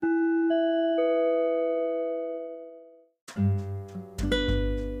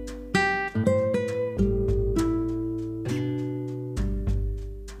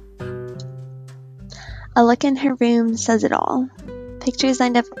A look in her room says it all. Pictures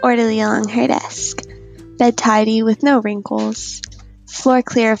lined up orderly along her desk. Bed tidy with no wrinkles. Floor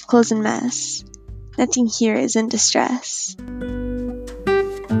clear of clothes and mess. Nothing here is in distress.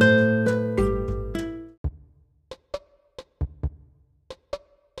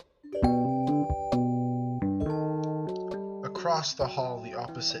 Across the hall the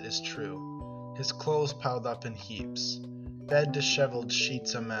opposite is true. His clothes piled up in heaps. Bed disheveled,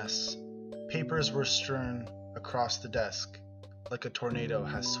 sheets a mess. Papers were strewn across the desk, like a tornado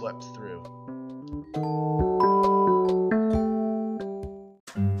has swept through.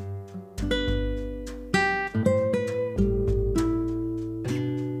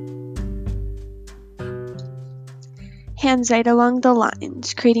 Hands right along the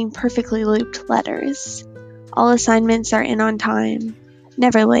lines, creating perfectly looped letters. All assignments are in on time,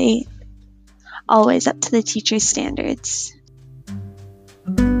 never late, always up to the teacher's standards.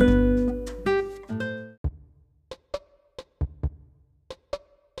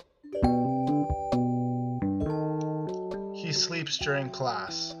 He sleeps during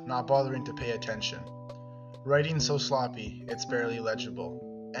class, not bothering to pay attention. Writing so sloppy, it's barely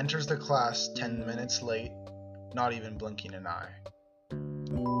legible. Enters the class 10 minutes late, not even blinking an eye.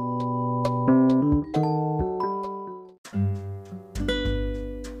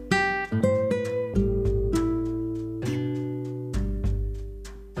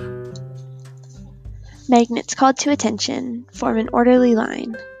 Magnets called to attention form an orderly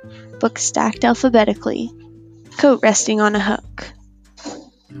line, books stacked alphabetically, coat resting on a hook.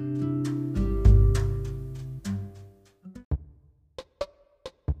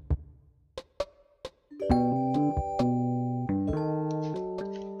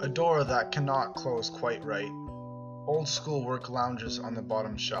 A door that cannot close quite right. Old school work lounges on the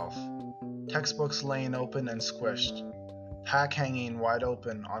bottom shelf. Textbooks laying open and squished. Pack hanging wide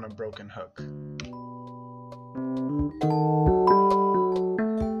open on a broken hook.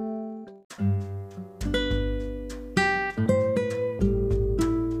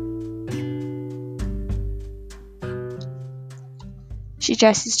 She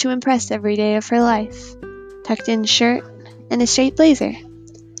dresses to impress every day of her life. Tucked in shirt and a straight blazer.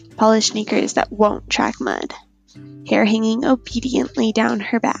 Polished sneakers that won't track mud. Hair hanging obediently down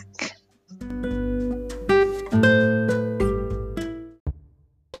her back.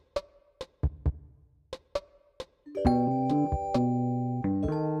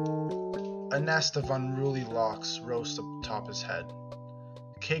 A nest of unruly locks rose atop his head,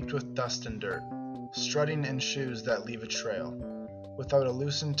 caked with dust and dirt, strutting in shoes that leave a trail. Without a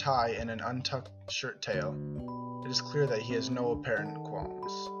loosened tie and an untucked shirt tail, it is clear that he has no apparent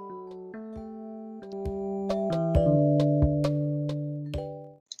qualms.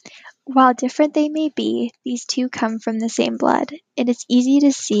 While different they may be, these two come from the same blood. It is easy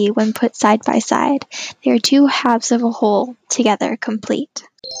to see when put side by side. They are two halves of a whole, together complete.